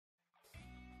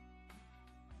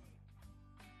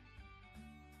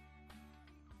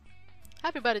Hi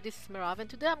everybody, this is Mirav, and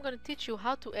today I'm going to teach you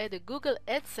how to add a Google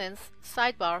AdSense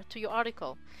sidebar to your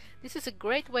article. This is a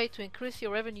great way to increase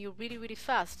your revenue really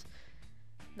fast.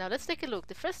 Now let's take a look.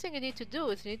 The first thing you need to do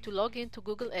is you need to log into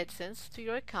Google AdSense to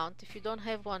your account. If you don't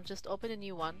have one, just open a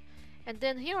new one. And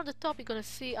then here on the top you're going to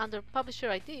see under Publisher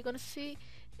ID, you're going to see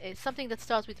something that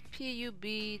starts with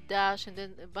PUB dash and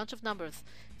then a bunch of numbers.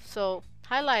 So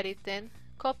highlight it, then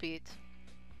copy it.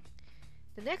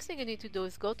 The next thing you need to do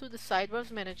is go to the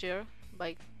SideBars manager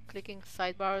by clicking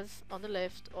Sidebars on the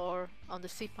left or on the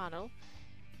C panel.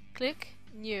 Click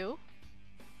New,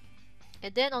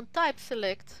 and then on Type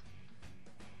select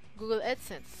Google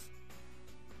AdSense.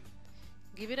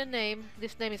 Give it a name.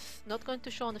 This name is not going to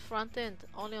show on the front end,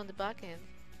 only on the back end.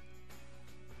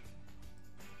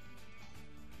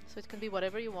 So it can be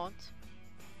whatever you want.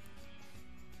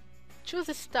 Choose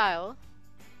a style.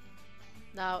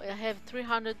 Now I have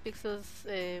 300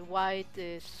 pixels wide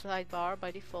sidebar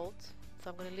by default, so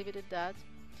I'm going to leave it at that.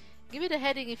 Give it a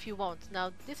heading if you want.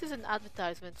 Now this is an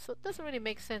advertisement, so it doesn't really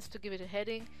make sense to give it a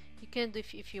heading. You can do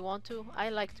if you want to. I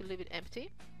like to leave it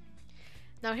empty.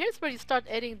 Now here's where you start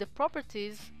adding the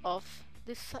properties of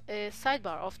this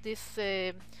sidebar, of this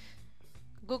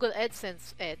Google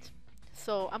AdSense ad.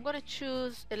 So I'm going to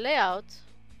choose a layout.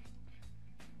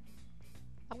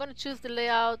 I'm going to choose the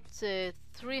layout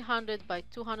 300 by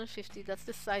 250. That's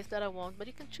the size that I want, but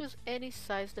you can choose any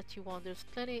size that you want. There's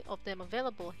plenty of them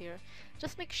available here.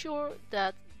 Just make sure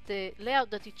that the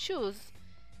layout that you choose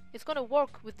is going to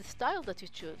work with the style that you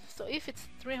choose. So if it's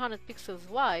 300 pixels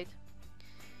wide,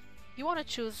 you want to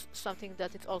choose something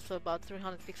that is also about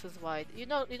 300 pixels wide. You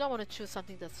don't want to choose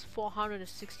something that's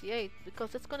 468,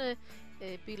 because that's going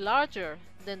to be larger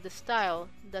than the style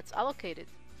that's allocated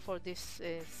for this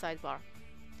sidebar.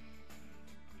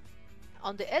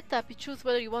 On the Ad tab, you choose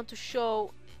whether you want to show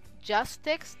just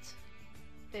text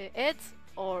ads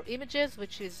or images,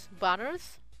 which is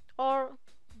banners, or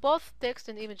both text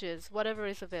and images, whatever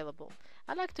is available.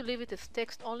 I like to leave it as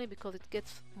text only because it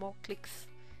gets more clicks,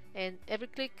 and every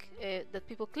click that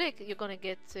people click, you're going to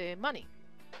get money.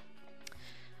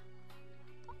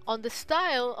 On the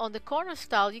style, on the corner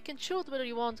style, you can choose whether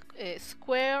you want a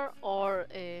square or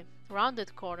a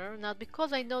rounded corner. Now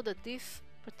because I know that this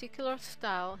particular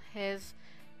style has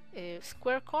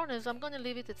square corners, I'm going to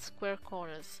leave it at square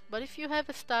corners. But if you have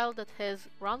a style that has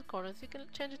round corners, you can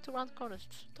change it to round corners.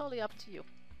 It's totally up to you.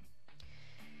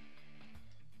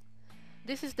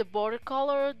 This is the border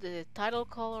color, the title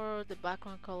color, the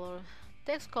background color,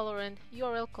 text color, and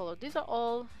URL color. These are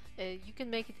all, you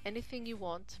can make it anything you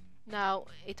want. Now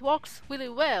it works really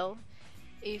well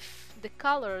if the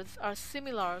colors are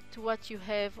similar to what you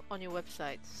have on your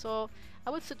website. So I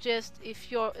would suggest if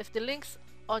the links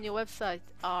on your website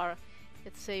are,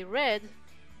 let's say, red,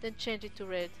 then change it to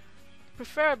red.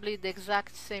 Preferably the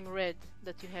exact same red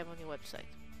that you have on your website.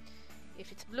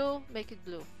 If it's blue, make it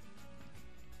blue.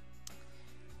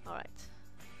 Alright.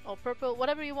 Or purple,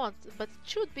 whatever you want, but it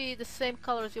should be the same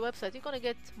color as your website. You're going to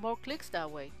get more clicks that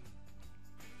way.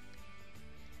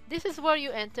 This is where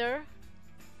you enter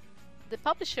the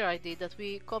publisher ID that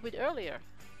we copied earlier.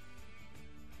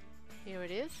 Here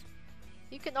it is.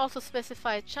 You can also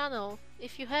specify a channel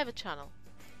if you have a channel.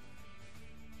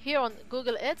 Here on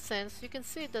Google AdSense, you can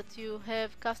see that you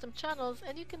have custom channels,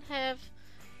 and you can have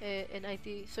an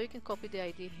ID, so you can copy the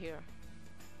ID here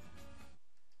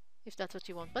if that's what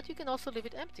you want, but you can also leave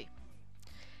it empty.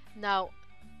 Now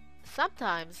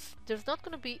sometimes there's not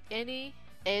going to be any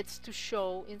ads to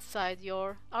show inside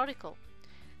your article.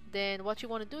 Then what you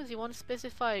want to do is you want to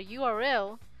specify a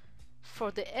URL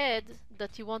for the ad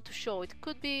that you want to show. It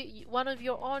could be one of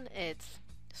your own ads.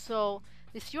 So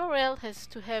this URL has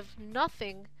to have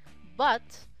nothing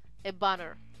but a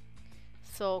banner.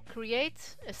 So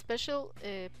create a special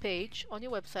page on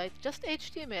your website, just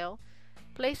HTML,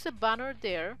 place a banner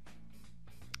there,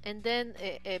 and then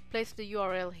place the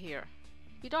URL here.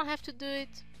 You don't have to do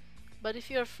it, but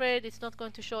if you're afraid it's not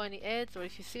going to show any ads, or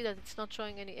if you see that it's not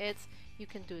showing any ads, you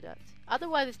can do that.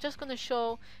 Otherwise it's just going to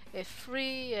show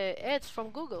free ads from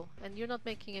Google, and you're not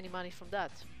making any money from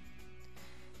that.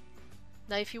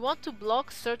 Now if you want to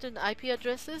block certain IP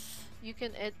addresses, you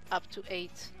can add up to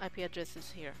 8 IP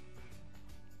addresses here.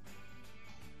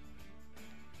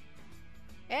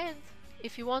 And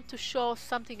if you want to show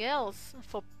something else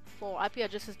for IP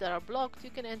addresses that are blocked, you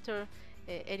can enter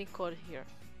any code here.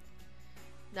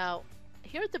 Now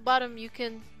here at the bottom you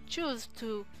can choose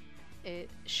to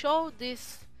show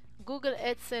this Google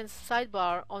AdSense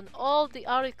sidebar on all the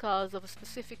articles of a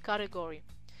specific category,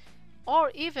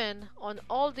 or even on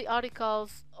all the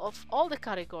articles of all the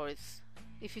categories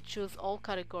if you choose all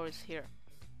categories here.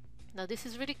 Now this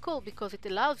is really cool because it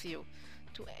allows you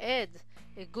to add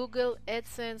a Google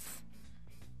AdSense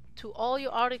to all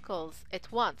your articles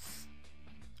at once,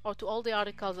 or to all the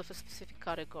articles of a specific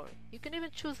category. You can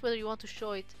even choose whether you want to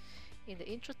show it in the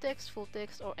intro text, full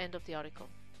text, or end of the article.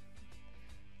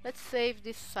 Let's save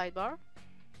this sidebar.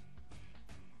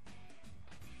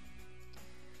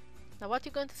 Now what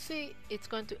you're going to see, it's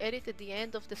going to edit at the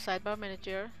end of the sidebar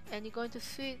manager, and you're going to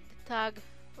see the tag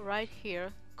right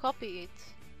here. Copy it,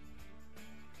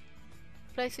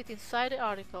 place it inside the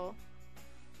article,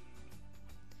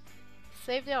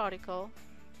 save the article.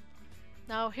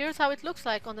 Now here's how it looks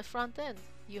like on the front end.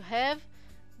 You have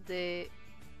the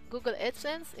Google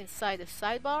AdSense inside the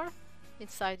sidebar,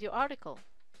 inside your article.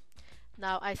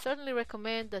 Now I certainly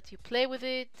recommend that you play with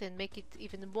it and make it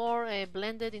even more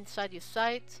blended inside your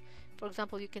site. For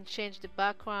example, you can change the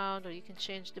background, or you can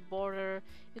change the border.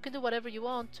 You can do whatever you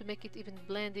want to make it even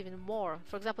blend even more.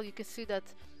 For example, you can see that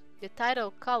the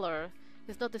title color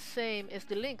is not the same as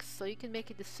the links, so you can make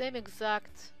it the same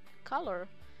exact color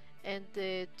and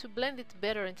to blend it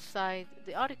better inside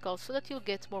the article so that you'll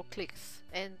get more clicks.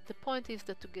 And the point is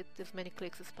that to get as many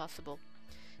clicks as possible,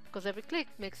 because every click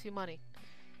makes you money.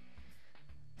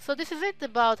 So this is it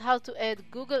about how to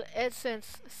add Google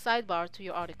AdSense sidebar to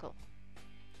your article.